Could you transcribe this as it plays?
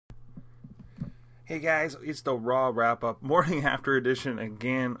Hey guys, it's the Raw wrap-up, morning after edition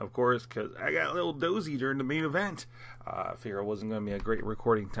again, of course, because I got a little dozy during the main event. I figured it wasn't going to be a great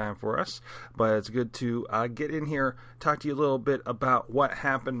recording time for us, but it's good to get in here, talk to you a little bit about what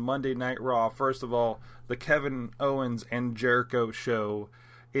happened Monday Night Raw. First of all, the Kevin Owens and Jericho show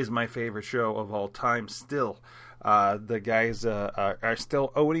is my favorite show of all time still. The guys are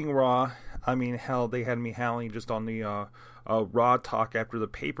still owning Raw. I mean, hell, they had me howling just on the Raw talk after the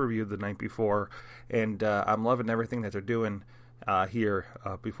pay-per-view the night before, and I'm loving everything that they're doing here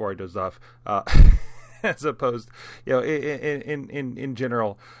before I doze off, as opposed, in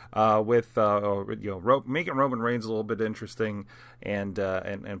general, with making Roman Reigns a little bit interesting and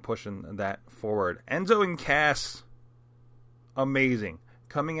pushing that forward. Enzo and Cass, amazing,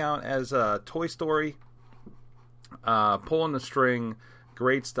 coming out as Toy Story, pulling the string,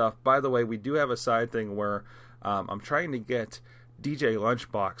 great stuff. By the way, we do have a side thing where I'm trying to get DJ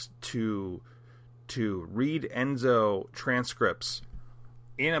Lunchbox to read Enzo transcripts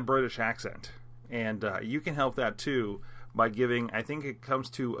in a British accent, and you can help that too by giving. I think it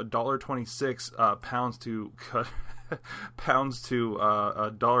comes to $1.26 pounds to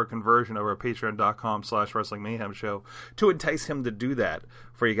a dollar conversion over at patreon.com/Wrestling Mayhem Show to entice him to do that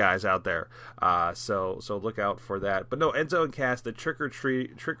for you guys out there. So look out for that. But no, Enzo and Cass, the Tricker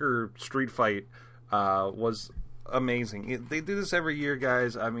Street fight was amazing. They do this every year,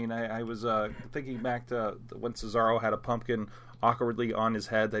 guys. I mean, I was thinking back to when Cesaro had a pumpkin awkwardly on his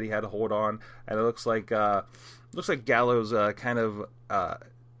head that he had to hold on, and it looks like Gallows kind of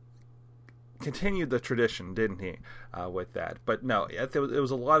continued the tradition, didn't he, with that? But no, it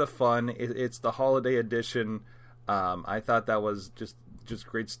was a lot of fun. It's the holiday edition. I thought that was just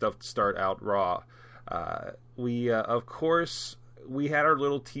great stuff to start out Raw. Of course, we had our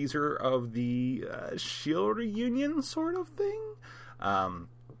little teaser of the Shield reunion sort of thing.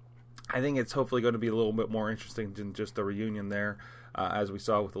 I think it's hopefully going to be a little bit more interesting than just the reunion there, as we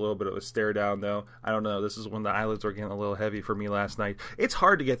saw with a little bit of a stare down, though. I don't know. This is when the eyelids were getting a little heavy for me last night. It's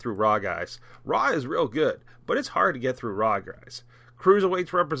hard to get through Raw, guys. Raw is real good, but it's hard to get through Raw, guys.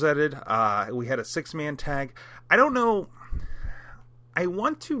 Cruiserweights represented. We had a 6-man tag. I don't know. I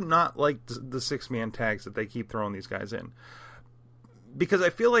want to not like the 6-man tags that they keep throwing these guys in, because I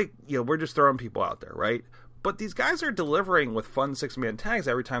feel like, we're just throwing people out there, right? But these guys are delivering with fun 6-man tags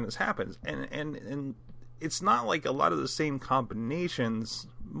every time this happens. And it's not like a lot of the same combinations,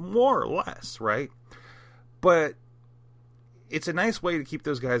 more or less, right? But it's a nice way to keep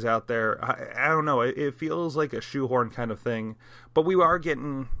those guys out there. I don't know. It feels like a shoehorn kind of thing. But we are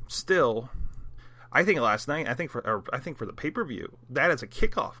getting still. I think last night, I think for the pay-per-view, that as a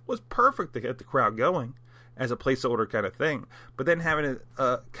kickoff was perfect to get the crowd going, as a placeholder kind of thing. But then having it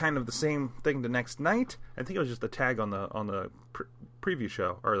kind of the same thing the next night, I think it was just a tag on the preview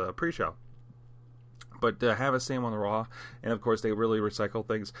show or the pre-show. But to have the same on the Raw, and of course they really recycle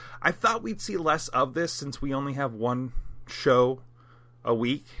things. I thought we'd see less of this since we only have one show a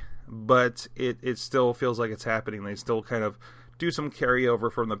week, but it still feels like it's happening. They still kind of do some carryover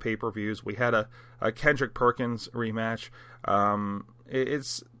from the pay-per-views. We had a Kendrick Perkins rematch,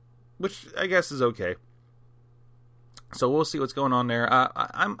 which I guess is okay. So we'll see what's going on there.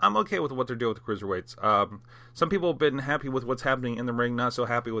 I'm okay with what they're doing with the Cruiserweights. Some people have been happy with what's happening in the ring, not so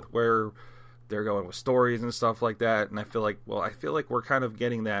happy with where they're going with stories and stuff like that. And I feel like we're kind of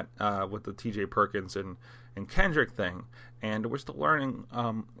getting that with the TJ Perkins and Kendrick thing. And we're still learning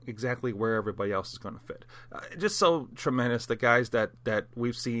exactly where everybody else is going to fit. Just so tremendous. The guys that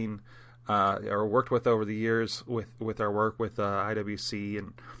we've seen or worked with over the years with our work with IWC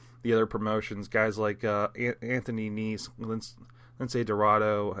and the other promotions, guys like Anthony Nese, Lince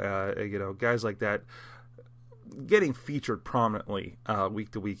Dorado, guys like that, getting featured prominently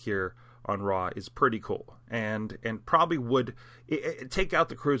week to week here on Raw is pretty cool, and probably would take out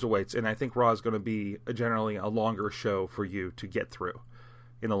the Cruiserweights, and I think Raw is going to be generally a longer show for you to get through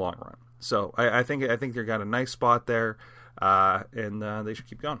in the long run. So I think they got a nice spot there, and they should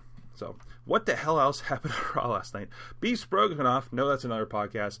keep going. So, what the hell else happened at Raw last night? Beef Stroganoff, no, that's another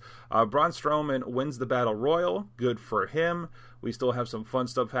podcast. Braun Strowman wins the Battle Royal. Good for him. We still have some fun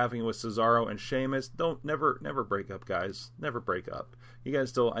stuff happening with Cesaro and Sheamus. Never break up, guys. Never break up. You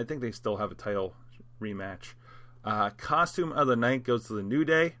guys I think they still have a title rematch. Costume of the night goes to the New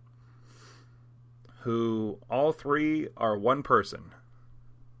Day, who all three are one person.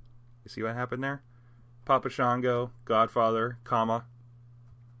 You see what happened there? Papa Shango, Godfather,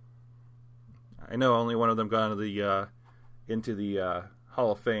 I know only one of them got into the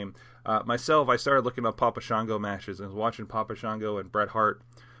Hall of Fame. Myself, I started looking up Papa Shango matches and was watching Papa Shango and Bret Hart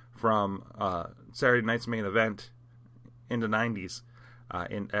from Saturday Night's Main Event in the 90s.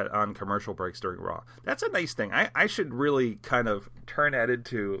 on commercial breaks during Raw. That's a nice thing. I should really kind of turn that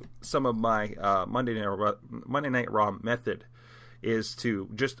into some of my Monday Night Raw method, is to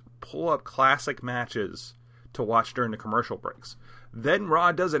just pull up classic matches to watch during the commercial breaks. Then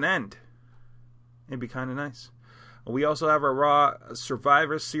Raw doesn't end. It'd be kind of nice. We also have a Raw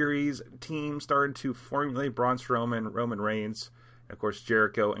Survivor Series team starting to formulate: Braun Strowman, Roman Reigns, and of course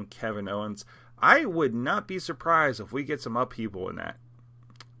Jericho and Kevin Owens. I would not be surprised if we get some upheaval in that.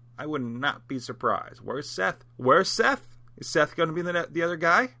 I would not be surprised. Where's Seth? Where's Seth? Is Seth going to be the other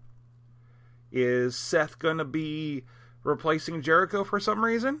guy? Is Seth going to be replacing Jericho for some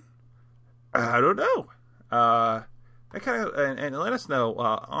reason? I don't know. And let us know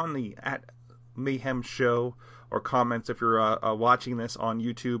on the @Mayhem Show, or comments if you're watching this on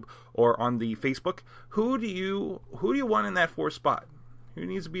YouTube or on the Facebook. Who do you want in that 4th spot? Who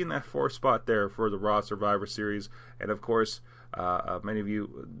needs to be in that 4th spot there for the Raw Survivor Series? And of course, many of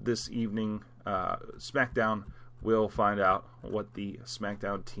you this evening, SmackDown will find out what the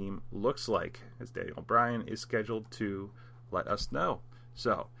SmackDown team looks like, as Daniel Bryan is scheduled to let us know.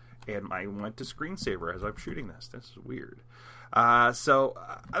 So, and I went to screensaver as I'm shooting this. This is weird. So,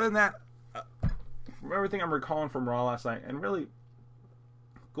 other than that, from everything I'm recalling from Raw last night, and really,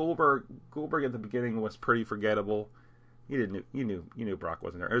 Goldberg at the beginning was pretty forgettable. You knew Brock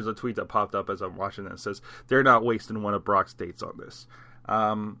wasn't there. There's a tweet that popped up as I'm watching that says they're not wasting one of Brock's dates on this,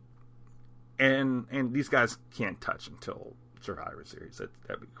 and these guys can't touch until Survivor Series.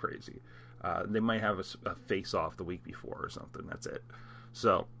 That'd be crazy. They might have a face-off the week before or something. That's it.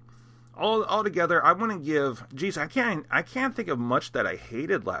 So all together, I want to give. Geez, I can't think of much that I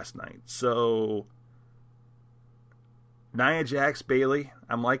hated last night. So Nia Jax, Bayley,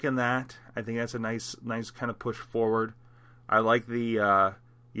 I'm liking that. I think that's a nice kind of push forward. I like the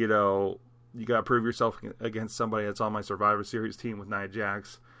you got to prove yourself against somebody that's on my Survivor Series team with Nia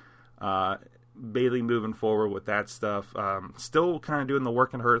Jax. Bayley moving forward with that stuff. Still kind of doing the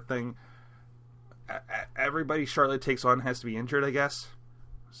work and hurt thing. Everybody Charlotte takes on has to be injured, I guess.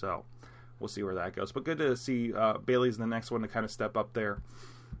 So we'll see where that goes. But good to see Bayley's the next one to kind of step up there.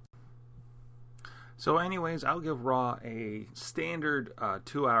 So anyways, I'll give Raw a standard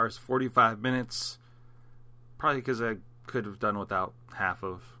 2 hours, 45 minutes. Probably because I could have done without half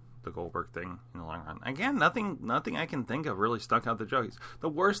of the Goldberg thing in the long run. Again, nothing I can think of really stuck out the jokes. The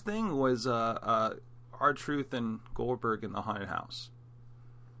worst thing was R-Truth and Goldberg in the haunted house.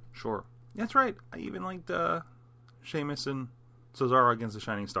 Sure. That's right. I even liked Sheamus and Cesaro against the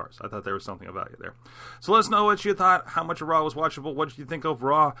Shining Stars. I thought there was something of value there. So let us know what you thought, how much of Raw was watchable, what did you think of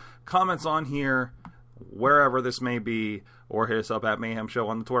Raw. Comments on here, wherever this may be, or hit us up at Mayhem Show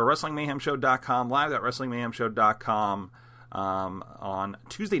on the Twitter, WrestlingMayhemShow.com, live at WrestlingMayhemShow.com on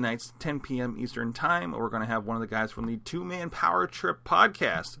Tuesday nights, 10 p.m. Eastern Time. We're going to have one of the guys from the Two Man Power Trip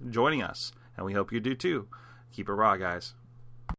podcast joining us, and we hope you do too. Keep it raw, guys.